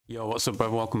Yo, what's up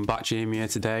everyone, welcome back. Jamie here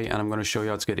today, and I'm going to show you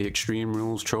how to get the Extreme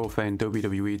Rules trophy in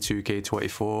WWE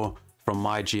 2K24 from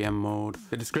my GM mode.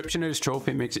 The description of this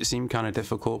trophy makes it seem kind of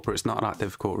difficult, but it's not that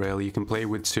difficult really. You can play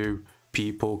with 2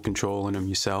 people controlling them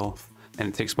yourself, and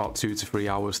it takes about 2 to 3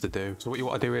 hours to do. So what you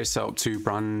want to do is set up 2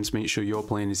 brands, make sure you're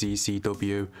playing as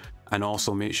ECW, and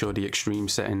also make sure the extreme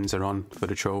settings are on for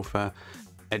the trophy.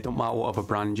 It don't matter what other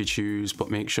brand you choose, but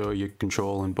make sure you're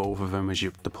controlling both of them as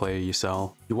the player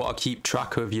yourself. You want to keep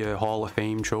track of your Hall of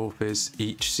Fame trophies.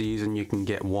 Each season you can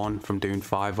get 1 from doing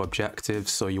 5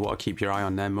 objectives, so you want to keep your eye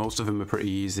on them. Most of them are pretty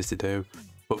easy to do,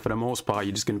 but for the most part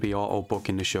you're just going to be auto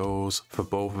booking the shows for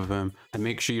both of them. And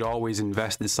make sure you always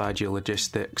invest inside your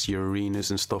logistics, your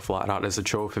arenas and stuff like that. There's a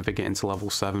trophy for getting to level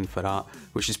 7 for that,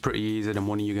 which is pretty easy, the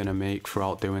money you're going to make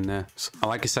throughout doing this. And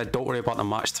like I said, don't worry about the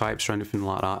match types or anything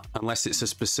like that, unless it's a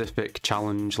specific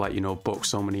challenge, like, you know, book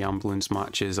so many ambulance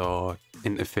matches or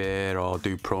interfere or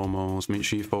do promos. Make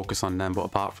sure you focus on them, but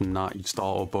apart from that, you just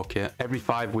auto book it. Every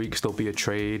 5 weeks there'll be a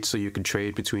trade, so you can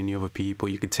trade between the other people.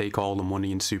 You could take all the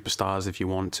money in superstars if you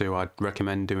want to. I'd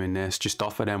recommend doing this. Just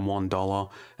offer them $1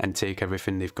 and take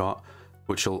everything they've got,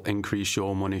 which will increase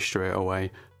your money straight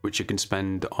away, which you can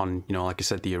spend on, you know, like I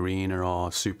said, the arena or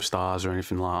superstars or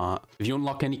anything like that. If you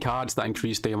unlock any cards that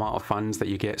increase the amount of fans that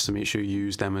you get, so make sure you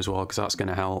use them as well, because that's going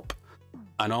to help.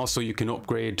 And also you can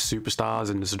upgrade superstars,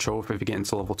 and there's a trophy if you get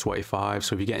into level 25.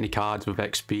 So if you get any cards with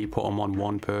XP, put them on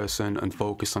one person and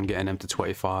focus on getting them to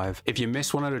 25. If you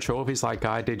miss one of the trophies like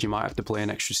I did, you might have to play an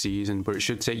extra season, but it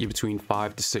should take you between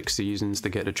 5 to 6 seasons to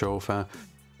get the trophy.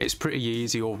 It's pretty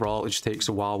easy overall, it just takes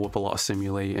a while with a lot of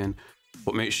simulating.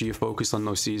 But make sure you focus on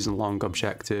those season-long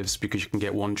objectives, because you can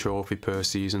get 1 trophy per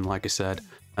season, like I said.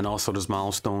 And also there's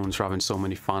milestones for having so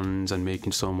many fans and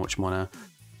making so much money.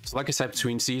 So like I said,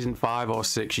 between season 5 or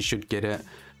 6 you should get it.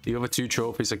 The other 2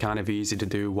 trophies are kind of easy to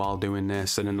do while doing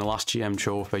this, and in the last GM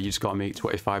trophy you just got to make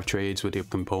 25 trades with your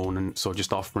component, so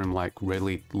just offer them like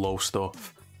really low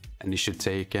stuff and they should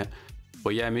take it.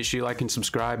 But yeah, make sure you like and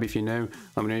subscribe if you're new.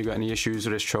 Let me know if you got any issues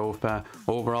with this trophy.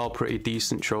 Overall, pretty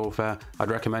decent trophy. I'd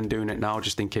recommend doing it now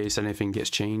just in case anything gets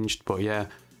changed. But yeah,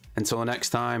 until next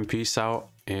time, peace out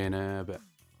in a bit.